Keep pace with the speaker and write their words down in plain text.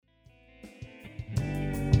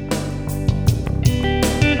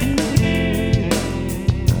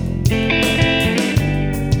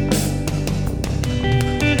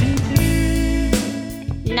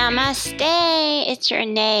Namaste, it's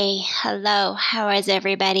Renee. Hello, how is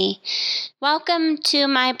everybody? Welcome to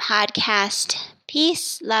my podcast,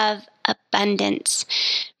 Peace, Love, Abundance,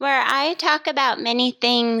 where I talk about many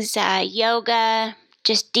things, yoga,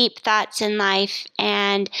 just deep thoughts in life,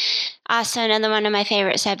 and also another one of my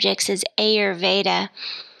favorite subjects is Ayurveda.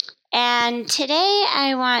 And today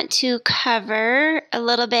I want to cover a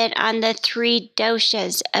little bit on the 3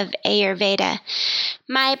 doshas of Ayurveda.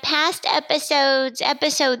 My past episodes,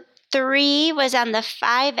 episode 3 was on the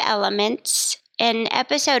 5 elements, and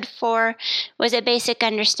episode 4 was a basic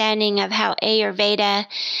understanding of how Ayurveda,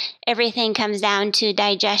 everything comes down to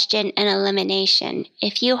digestion and elimination.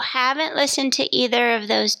 If you haven't listened to either of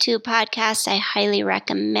those 2 podcasts, I highly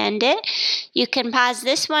recommend it. You can pause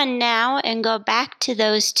this one now and go back to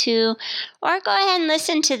those 2, or go ahead and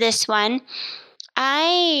listen to this one.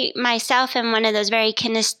 I myself am one of those very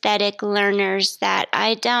kinesthetic learners that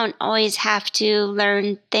I don't always have to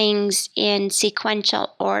learn things in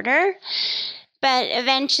sequential order. But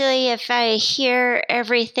eventually, if I hear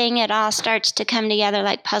everything, it all starts to come together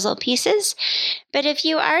like puzzle pieces. But if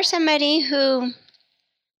you are somebody who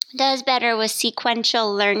does better with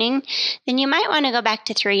sequential learning, then you might want to go back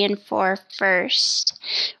to 3 and 4 first.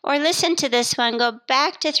 Or listen to this one, go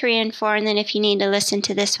back to 3 and 4, and then if you need to listen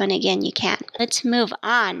to this one again, you can. Let's move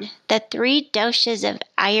on. The 3 doshas of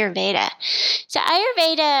Ayurveda. So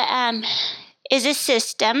Ayurveda is a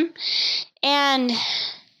system and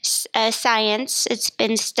a science. It's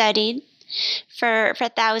been studied for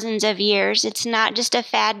thousands of years. It's not just a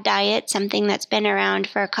fad diet, something that's been around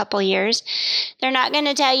for a couple years. They're not going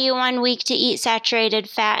to tell you one week to eat saturated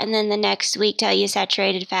fat and then the next week tell you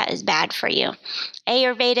saturated fat is bad for you.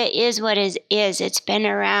 Ayurveda is what it is. It's been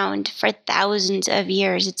around for thousands of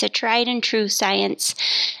years. It's a tried and true science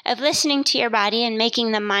of listening to your body and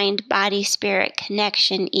making the mind-body-spirit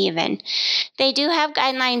connection even. They do have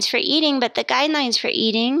guidelines for eating, but the guidelines for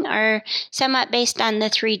eating are somewhat based on the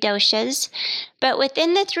 3 doshas. But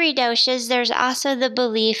within the 3 doshas, there's also the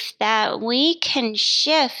belief that we can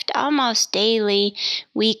shift almost daily,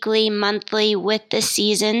 weekly, monthly with the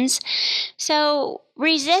seasons. So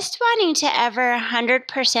resist wanting to ever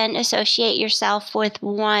 100% associate yourself with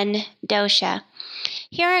one dosha.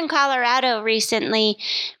 Here in Colorado recently,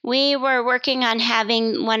 we were working on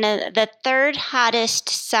having one of the 3rd hottest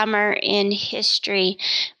summer in history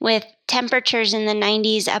with temperatures in the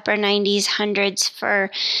 90s, upper 90s, hundreds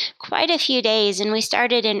for quite a few days. And we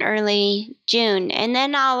started in early June. And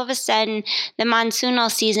then all of a sudden, the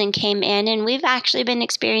monsoonal season came in, and we've actually been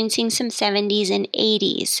experiencing some 70s and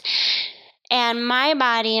 80s. And my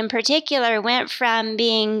body in particular went from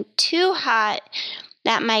being too hot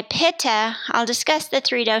that my pitta, I'll discuss the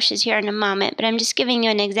 3 doshas here in a moment, but I'm just giving you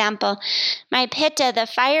an example. My pitta, the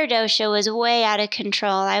fire dosha, was way out of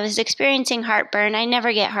control. I was experiencing heartburn. I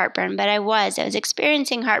never get heartburn, but I was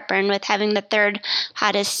experiencing heartburn with having the 3rd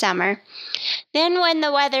hottest summer. Then when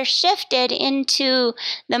the weather shifted into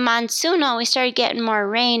the monsoonal, we started getting more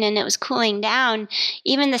rain and it was cooling down.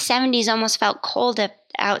 Even the 70s almost felt cold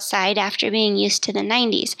outside after being used to the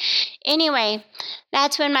 90s. Anyway,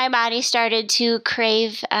 that's when my body started to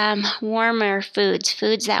crave warmer foods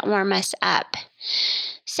that warm us up.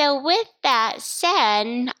 So with that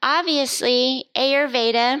said, obviously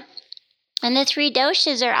Ayurveda and the 3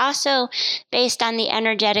 doshas are also based on the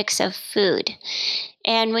energetics of food.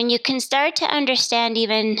 And when you can start to understand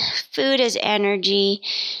even food as energy,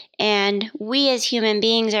 and we as human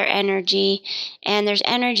beings are energy, and there's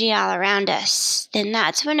energy all around us, then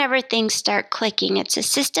that's whenever things start clicking. It's a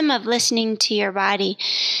system of listening to your body,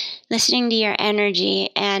 listening to your energy,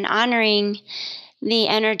 and honoring the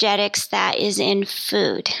energetics that is in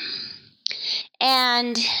food.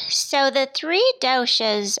 And so the 3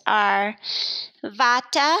 doshas are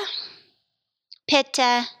Vata,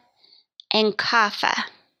 Pitta, and Kapha.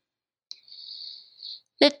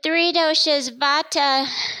 The 3 doshas, Vata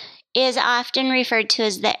is often referred to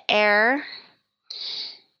as the air.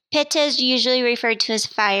 Pitta is usually referred to as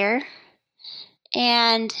fire.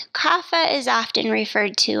 And Kapha is often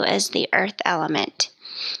referred to as the earth element.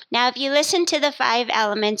 Now, if you listen to the 5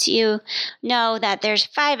 elements, you know that there's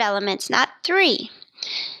 5 elements, not 3.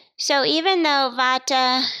 So even though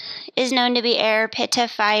Vata is known to be air, Pitta,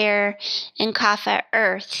 fire, and Kapha,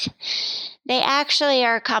 earth, they actually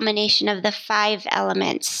are a combination of the 5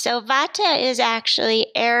 elements. So Vata is actually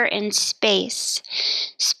air and space.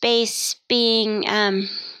 Space being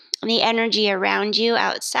the energy around you,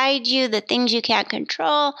 outside you, the things you can't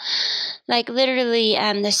control, like literally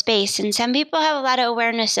the space. And some people have a lot of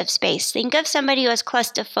awareness of space. Think of somebody who has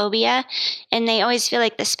claustrophobia and they always feel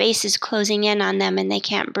like the space is closing in on them and they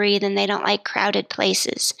can't breathe and they don't like crowded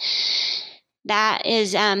places. That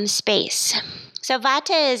is space. So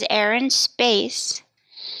Vata is air and space.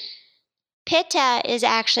 Pitta is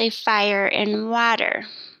actually fire and water.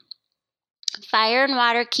 Fire and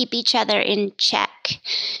water keep each other in check.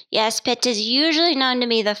 Yes, Pitta is usually known to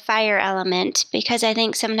be the fire element because I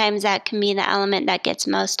think sometimes that can be the element that gets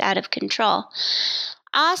most out of control.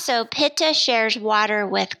 Also, Pitta shares water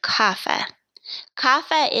with Kapha.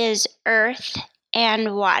 Kapha is earth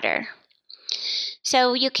and water.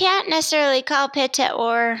 So you can't necessarily call Pitta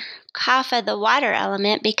or Kapha the water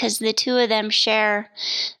element because the two of them share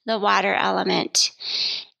the water element.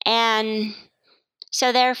 And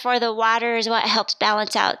so therefore the water is what helps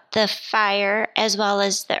balance out the fire as well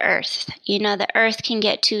as the earth. You know, the earth can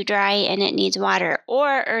get too dry and it needs water,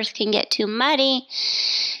 or earth can get too muddy,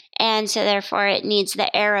 and so therefore it needs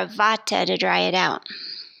the air of Vata to dry it out.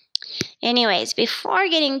 Anyways, before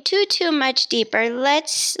getting too much deeper,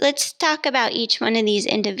 let's talk about each one of these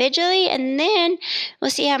individually, and then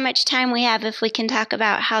we'll see how much time we have if we can talk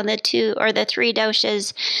about how the two or the three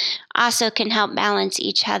doshas also can help balance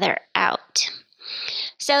each other out.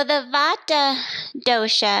 So the Vata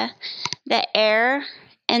dosha, the air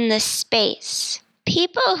and the space.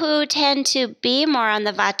 People who tend to be more on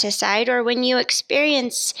the Vata side, or when you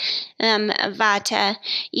experience Vata,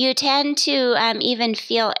 you tend to even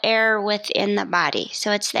feel air within the body.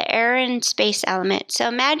 So it's the air and space element. So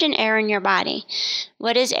imagine air in your body.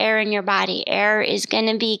 What is air in your body? Air is going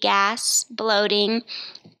to be gas, bloating,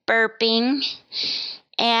 burping,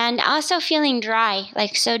 and also feeling dry,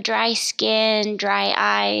 like so dry skin, dry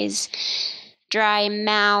eyes, dry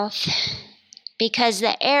mouth, because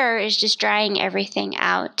the air is just drying everything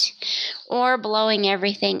out or blowing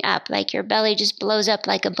everything up, like your belly just blows up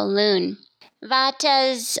like a balloon.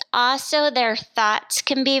 Vatas also, their thoughts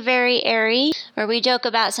can be very airy, or we joke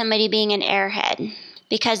about somebody being an airhead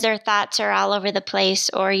because their thoughts are all over the place,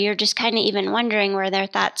 or you're just kind of even wondering where their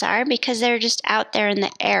thoughts are because they're just out there in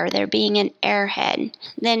the air. They're being an airhead.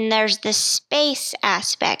 Then there's the space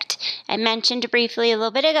aspect. I mentioned briefly a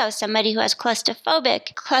little bit ago, somebody who has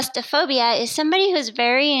claustrophobia is somebody who's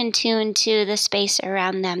very in tune to the space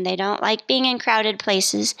around them. They don't like being in crowded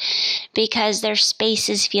places because their space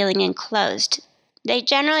is feeling enclosed. They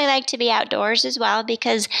generally like to be outdoors as well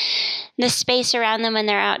because the space around them when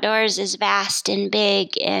they're outdoors is vast and big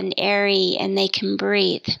and airy and they can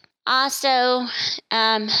breathe. Also,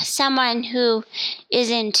 someone who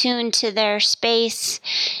is in tune to their space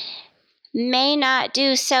may not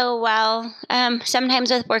do so well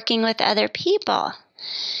sometimes with working with other people.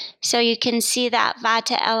 So you can see that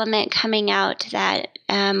Vata element coming out, that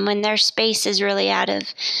when their space is really out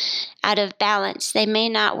of balance, they may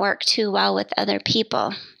not work too well with other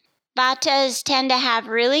people. Vatas tend to have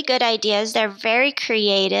really good ideas. They're very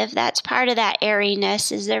creative. That's part of that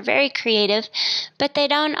airiness, is they're very creative, but they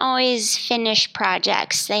don't always finish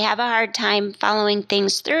projects. They have a hard time following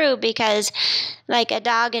things through because, like a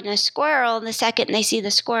dog and a squirrel, the second they see the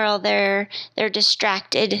squirrel, they're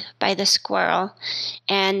distracted by the squirrel,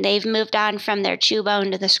 and they've moved on from their chew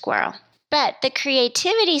bone to the squirrel. But the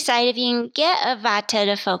creativity side, if you can get a Vata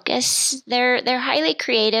to focus, they're highly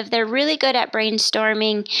creative. They're really good at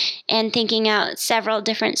brainstorming and thinking out several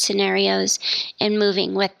different scenarios and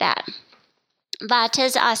moving with that.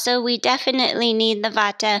 Vatas also, we definitely need the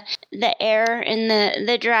Vata, the air and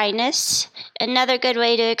the dryness. Another good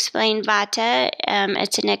way to explain Vata,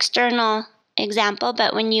 it's an external example,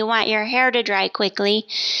 but when you want your hair to dry quickly,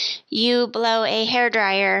 you blow a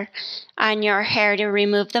hairdryer on your hair to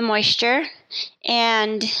remove the moisture,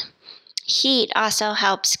 and heat also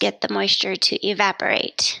helps get the moisture to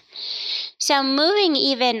evaporate. So moving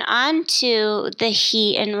even onto the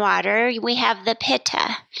heat and water, we have the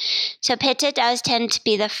Pitta. So Pitta does tend to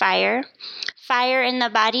be the fire. Fire in the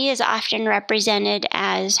body is often represented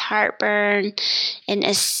as heartburn, an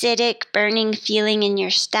acidic burning feeling in your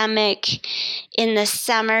stomach. In the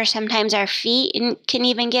summer, sometimes our feet can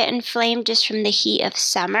even get inflamed just from the heat of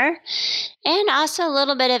summer. And also a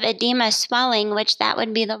little bit of edema, swelling, which that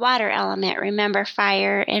would be the water element. Remember,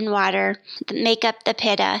 fire and water make up the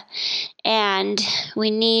Pitta, and we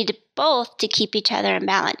need both to keep each other in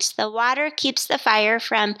balance. The water keeps the fire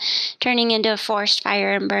from turning into a forest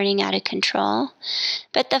fire and burning out of control,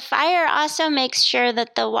 but the fire also makes sure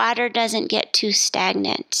that the water doesn't get too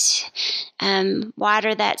stagnant.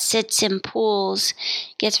 Water that sits in pools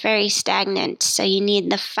gets very stagnant, so you need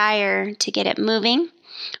the fire to get it moving.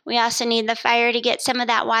 We also need the fire to get some of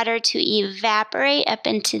that water to evaporate up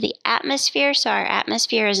into the atmosphere so our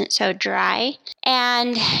atmosphere isn't so dry.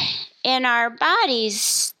 And in our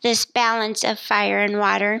bodies, this balance of fire and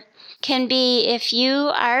water can be if you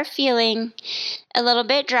are feeling a little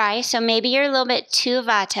bit dry, so maybe you're a little bit too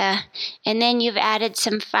vata, and then you've added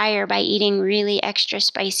some fire by eating really extra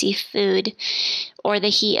spicy food, or the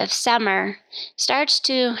heat of summer starts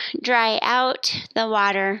to dry out the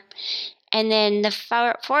water, and then the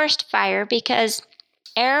forest fire, because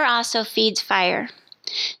air also feeds fire.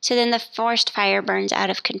 So then the forest fire burns out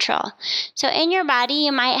of control. So in your body,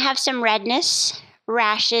 you might have some redness,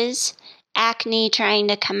 rashes, acne trying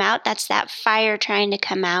to come out. That's that fire trying to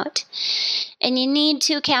come out. And you need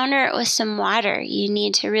to counter it with some water. You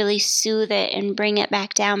need to really soothe it and bring it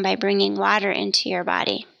back down by bringing water into your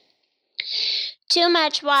body. Too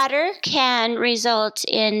much water can result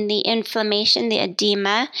in the inflammation, the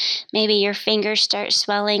edema. Maybe your fingers start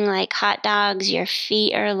swelling like hot dogs, your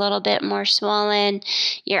feet are a little bit more swollen,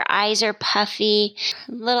 your eyes are puffy,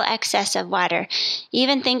 a little excess of water.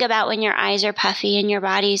 Even think about when your eyes are puffy and your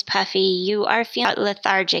body's puffy, you are feeling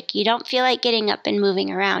lethargic. You don't feel like getting up and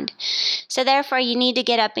moving around. So therefore, you need to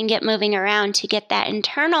get up and get moving around to get that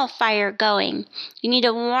internal fire going. You need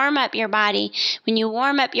to warm up your body. When you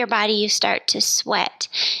warm up your body, you start to sweat.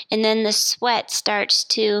 And then the sweat starts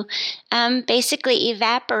to basically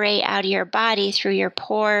evaporate out of your body through your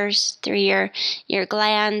pores, through your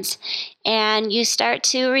glands. And you start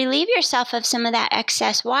to relieve yourself of some of that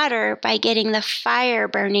excess water by getting the fire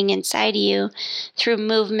burning inside of you through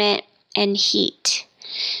movement and heat.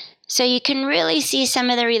 So you can really see some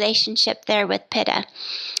of the relationship there with Pitta.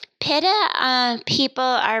 Pitta people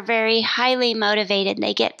are very highly motivated.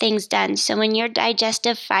 They get things done. So when your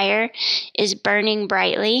digestive fire is burning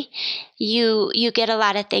brightly, you get a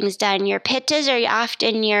lot of things done. Your Pittas are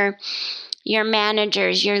often your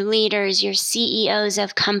managers, your leaders, your CEOs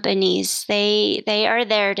of companies. They are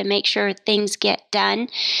there to make sure things get done.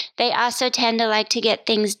 They also tend to like to get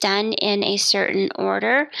things done in a certain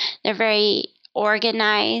order. They're very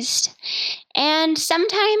organized. And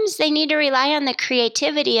sometimes they need to rely on the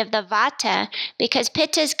creativity of the vata, because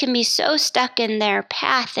pittas can be so stuck in their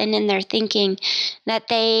path and in their thinking that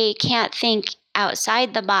they can't think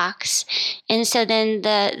outside the box. And so then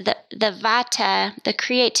the vata, the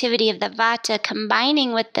creativity of the vata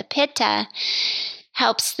combining with the pitta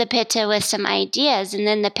helps the pitta with some ideas, and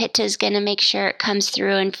then the pitta is going to make sure it comes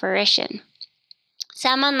through in fruition.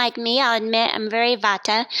 Someone like me, I'll admit, I'm very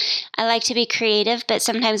vata. I like to be creative, but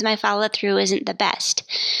sometimes my follow-through isn't the best.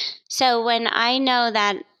 So when I know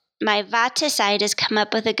that my vata side has come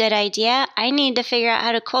up with a good idea, I need to figure out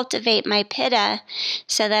how to cultivate my pitta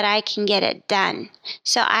so that I can get it done.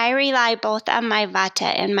 So I rely both on my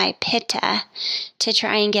vata and my pitta to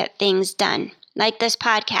try and get things done. Like this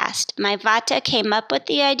podcast. My vata came up with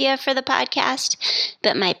the idea for the podcast,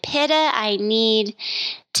 but my pitta I need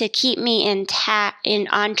to keep me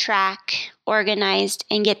on track, organized,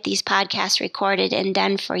 and get these podcasts recorded and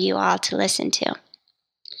done for you all to listen to.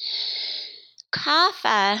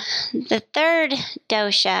 Kapha, the third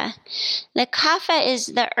dosha, the kapha is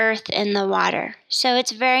the earth and the water. So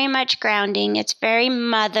it's very much grounding. It's very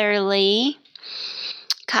motherly.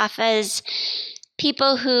 Kapha is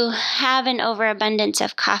people who have an overabundance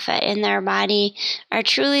of kapha in their body are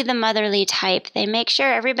truly the motherly type. They make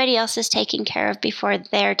sure everybody else is taken care of before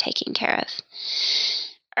they're taken care of.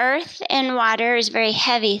 Earth and water is very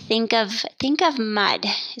heavy. Think of mud.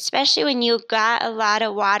 Especially when you've got a lot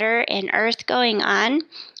of water and earth going on,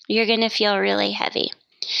 you're going to feel really heavy.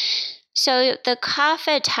 So the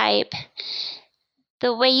kapha type,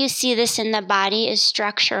 the way you see this in the body is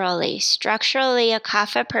structurally. Structurally, a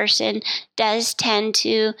kapha person does tend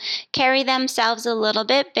to carry themselves a little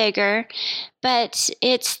bit bigger, but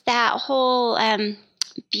it's that whole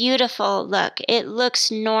beautiful look. It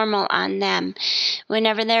looks normal on them.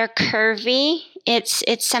 Whenever they're curvy,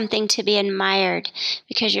 it's something to be admired,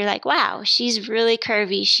 because you're like, wow, she's really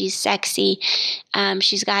curvy, she's sexy,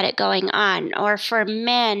 she's got it going on. Or for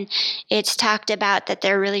men, it's talked about that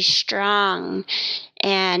they're really strong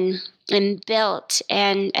and built,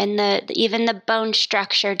 and even the bone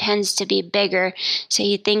structure tends to be bigger. So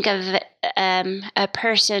you think of a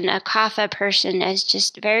kapha person, as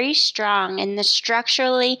just very strong, and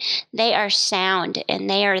structurally they are sound, and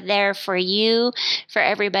they are there for you, for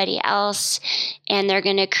everybody else, and they're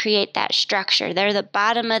going to create that structure. They're the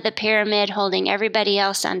bottom of the pyramid holding everybody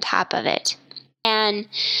else on top of it. And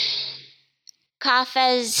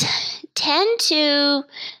kaphas tend to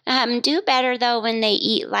do better, though, when they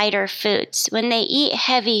eat lighter foods. When they eat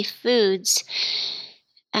heavy foods,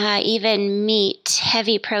 even meat,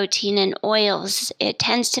 heavy protein, and oils, it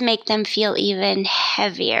tends to make them feel even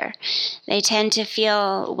heavier. They tend to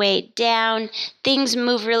feel weighed down. Things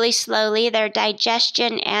move really slowly. Their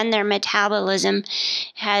digestion and their metabolism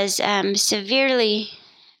has severely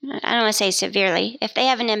I don't want to say severely. If they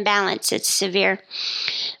have an imbalance, it's severe.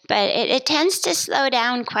 But it tends to slow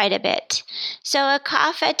down quite a bit. So a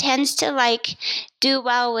kapha tends to do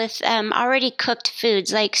well with already cooked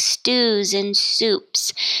foods like stews and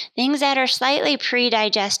soups, things that are slightly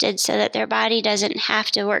pre-digested so that their body doesn't have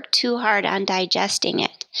to work too hard on digesting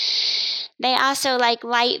it. They also like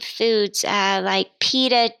light foods like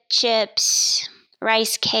pita chips,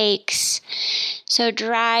 rice cakes, so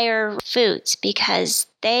drier foods, because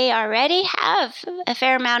they already have a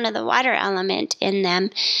fair amount of the water element in them,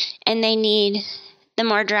 and they need the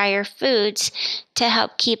more drier foods to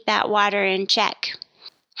help keep that water in check.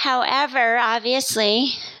 However,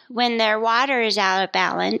 obviously, when their water is out of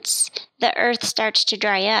balance, the earth starts to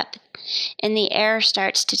dry up and the air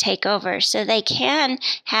starts to take over. So they can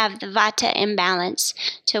have the vata imbalance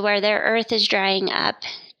to where their earth is drying up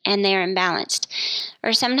and they're imbalanced.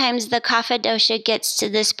 Or sometimes the kapha dosha gets to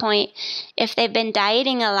this point, if they've been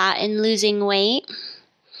dieting a lot and losing weight,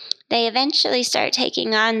 they eventually start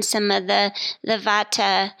taking on some of the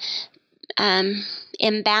vata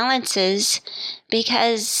imbalances,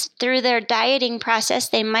 because through their dieting process,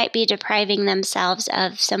 they might be depriving themselves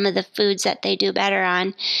of some of the foods that they do better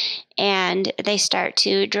on, and they start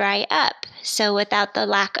to dry up. So without the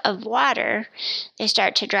lack of water, they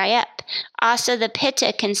start to dry up. Also, the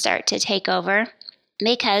pitta can start to take over,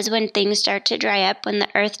 because when things start to dry up, when the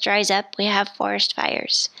earth dries up, we have forest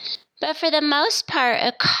fires. But for the most part,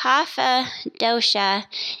 a kapha dosha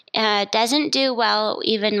doesn't do well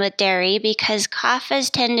even with dairy, because kaphas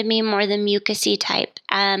tend to be more the mucousy type.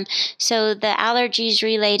 So the allergies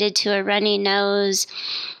related to a runny nose,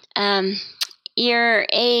 ear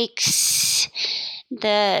aches,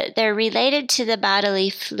 they're related to the bodily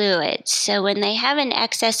fluids. So when they have an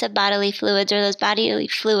excess of bodily fluids, or those bodily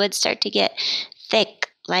fluids start to get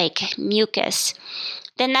thick like mucus,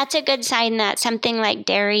 then that's a good sign that something like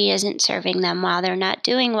dairy isn't serving them well. They're not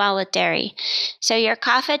doing well with dairy. So your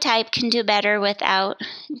kapha type can do better without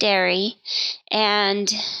dairy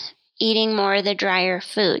and eating more of the drier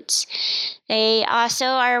foods. They also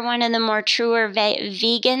are one of the more truer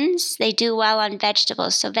vegans. They do well on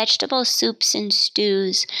vegetables. So vegetable soups and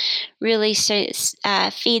stews really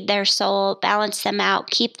feed their soul, balance them out,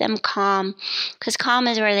 keep them calm, because calm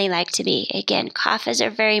is where they like to be. Again, kaphas are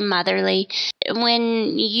very motherly.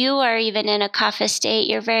 When you are even in a kapha state,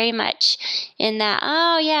 you're very much in that,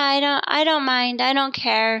 oh yeah, I don't mind, I don't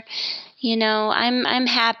care. I'm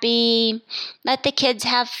happy. Let the kids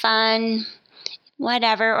have fun.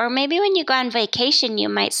 Whatever. Or maybe when you go on vacation, you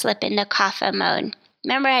might slip into kapha mode.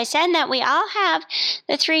 Remember, I said that we all have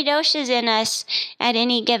the 3 doshas in us at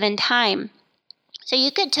any given time. So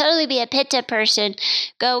you could totally be a pitta person,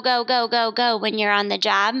 go, go, go, go, go when you're on the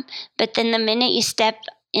job. But then the minute you step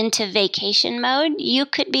into vacation mode, you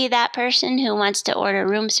could be that person who wants to order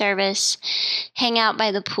room service, hang out by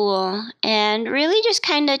the pool, and really just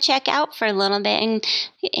kind of check out for a little bit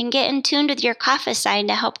and get in tune with your kapha side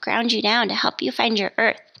to help ground you down, to help you find your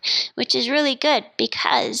earth, which is really good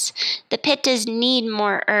because the pittas need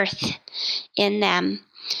more earth in them.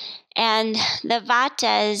 And the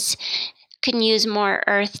vatas can use more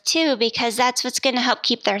earth too, because that's what's going to help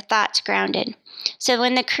keep their thoughts grounded. So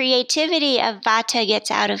when the creativity of vata gets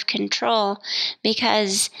out of control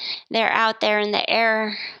because they're out there in the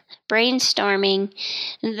air brainstorming,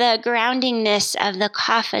 the groundingness of the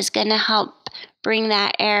kapha is going to help bring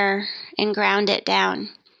that air and ground it down.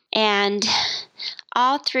 And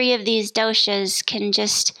all 3 of these doshas can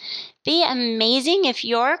just be amazing if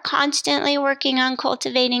you're constantly working on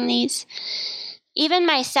cultivating these. Even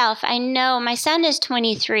myself, I know my son is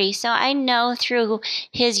 23, so I know through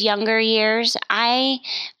his younger years, I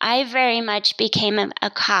very much became a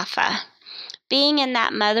kapha. Being in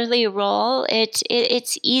that motherly role,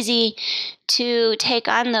 it's easy to take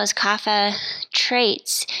on those kapha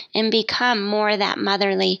traits and become more that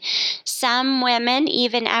motherly. Some women,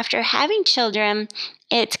 even after having children,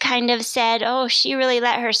 it's kind of said, oh, she really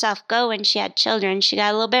let herself go when she had children. She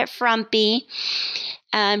got a little bit frumpy.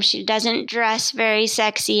 She doesn't dress very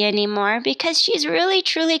sexy anymore because she's really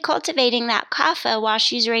truly cultivating that kapha while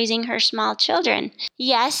she's raising her small children.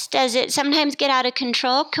 Yes, does it sometimes get out of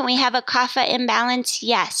control? Can we have a kapha imbalance?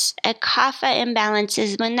 Yes. A kapha imbalance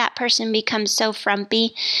is when that person becomes so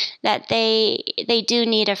frumpy that they do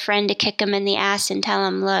need a friend to kick them in the ass and tell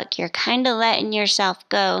them, look, you're kind of letting yourself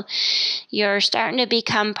go. You're starting to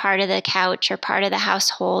become part of the couch or part of the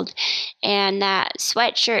household, and that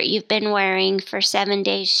sweatshirt you've been wearing for 7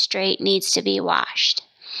 days straight needs to be washed.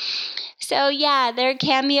 So yeah, there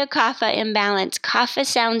can be a kapha imbalance. Kapha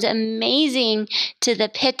sounds amazing to the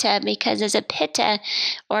pitta because as a pitta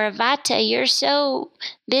or a vata, you're so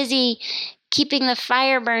busy keeping the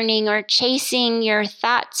fire burning or chasing your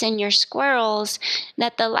thoughts and your squirrels,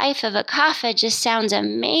 that the life of a kapha just sounds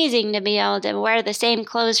amazing to be able to wear the same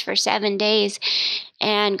clothes for 7 days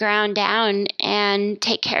and ground down and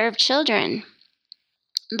take care of children.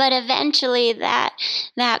 But eventually that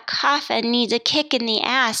kapha needs a kick in the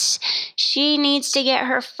ass. She needs to get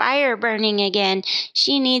her fire burning again.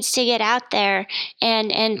 She needs to get out there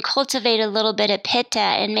and cultivate a little bit of pitta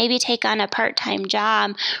and maybe take on a part-time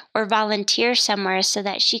job or volunteer somewhere so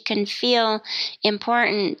that she can feel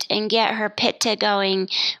important and get her pitta going,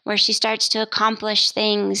 where she starts to accomplish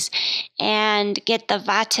things, and get the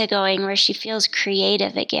vata going where she feels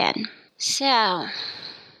creative again. So,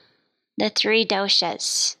 the 3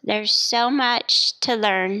 doshas. There's so much to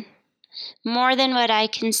learn, more than what I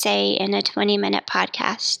can say in a 20-minute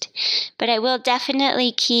podcast. But I will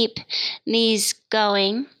definitely keep these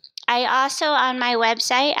going. I also, on my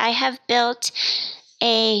website, I have built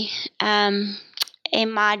a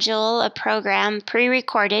module, a program,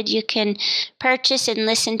 pre-recorded. You can purchase and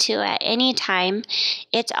listen to at any time.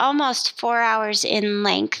 It's almost 4 hours in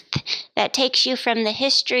length. That takes you from the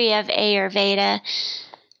history of Ayurveda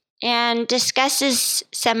and discusses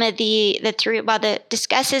some of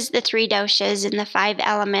discusses the 3 doshas and the 5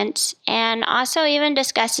 elements, and also even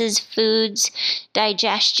discusses foods,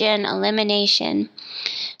 digestion, elimination.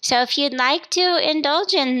 So if you'd like to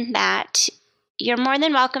indulge in that, you're more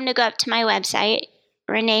than welcome to go up to my website,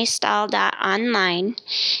 reneestahl.online.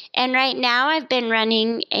 And right now I've been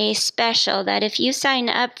running a special that if you sign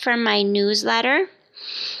up for my newsletter,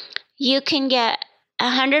 you can get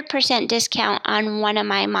 100% discount on one of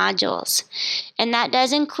my modules. And that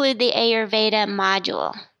does include the Ayurveda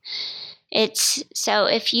module. So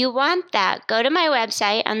if you want that, go to my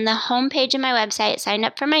website. On the homepage of my website, sign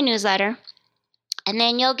up for my newsletter. And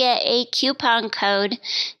then you'll get a coupon code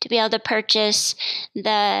to be able to purchase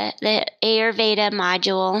the Ayurveda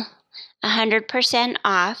module 100%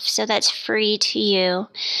 off. So that's free to you.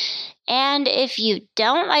 And if you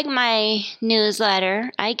don't like my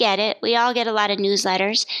newsletter, I get it. We all get a lot of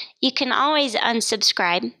newsletters. You can always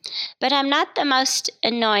unsubscribe. But I'm not the most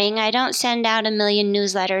annoying. I don't send out 1 million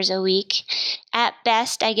newsletters a week. At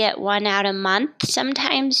best, I get 1 out a month,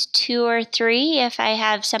 sometimes 2 or 3 if I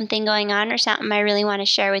have something going on or something I really want to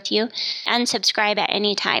share with you. Unsubscribe at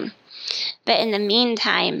any time. But in the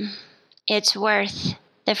meantime, it's worth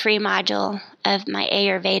the free module of my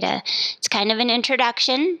Ayurveda. It's kind of an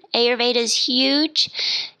introduction. Ayurveda is huge.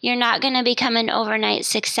 You're not going to become an overnight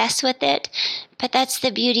success with it, but that's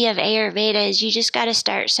the beauty of Ayurveda, is you just got to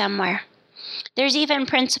start somewhere. There's even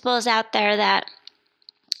principles out there that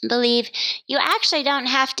believe you actually don't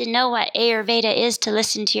have to know what Ayurveda is to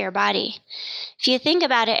listen to your body. If you think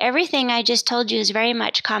about it, everything I just told you is very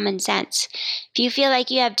much common sense. If you feel like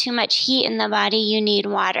you have too much heat in the body, you need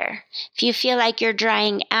water. If you feel like you're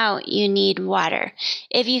drying out, you need water.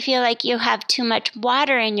 If you feel like you have too much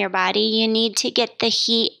water in your body, you need to get the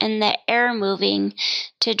heat and the air moving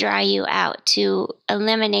to dry you out, to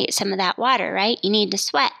eliminate some of that water, right? You need to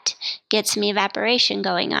sweat, get some evaporation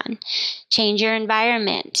going on, change your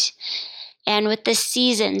environment. And with the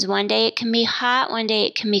seasons, one day it can be hot, one day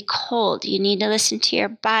it can be cold. You need to listen to your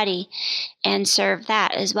body and serve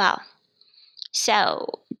that as well.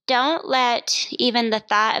 So don't let even the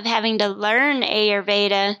thought of having to learn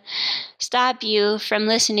Ayurveda stop you from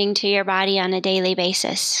listening to your body on a daily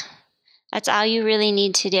basis. That's all you really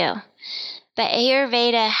need to do. But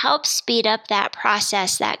Ayurveda helps speed up that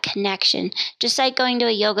process, that connection, just like going to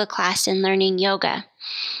a yoga class and learning yoga.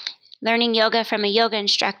 Learning yoga from a yoga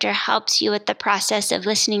instructor helps you with the process of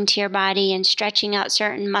listening to your body and stretching out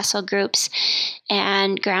certain muscle groups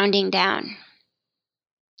and grounding down.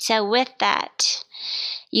 So with that,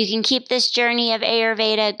 you can keep this journey of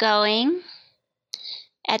Ayurveda going.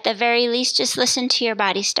 At the very least, just listen to your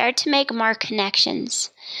body. Start to make more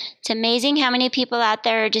connections. It's amazing how many people out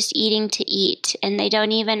there are just eating to eat, and they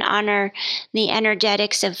don't even honor the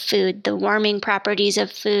energetics of food, the warming properties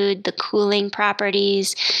of food, the cooling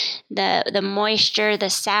properties, the moisture, the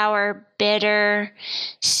sour, bitter,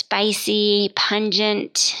 spicy,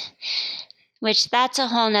 pungent, which that's a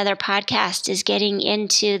whole nother podcast, is getting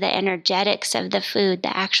into the energetics of the food,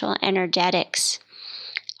 the actual energetics.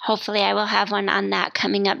 Hopefully I will have one on that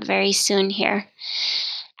coming up very soon here.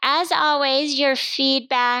 As always, your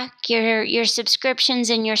feedback, your subscriptions,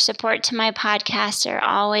 and your support to my podcast are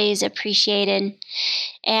always appreciated.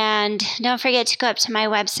 And don't forget to go up to my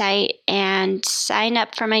website and sign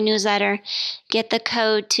up for my newsletter. Get the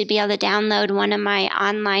code to be able to download one of my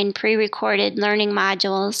online pre-recorded learning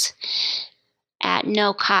modules at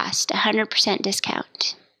no cost, 100%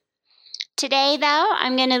 discount. Today, though,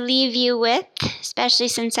 I'm going to leave you with, especially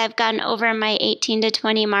since I've gone over my 18 to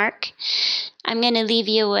 20 mark, I'm going to leave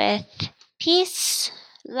you with peace,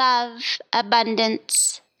 love,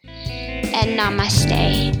 abundance, and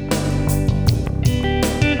namaste.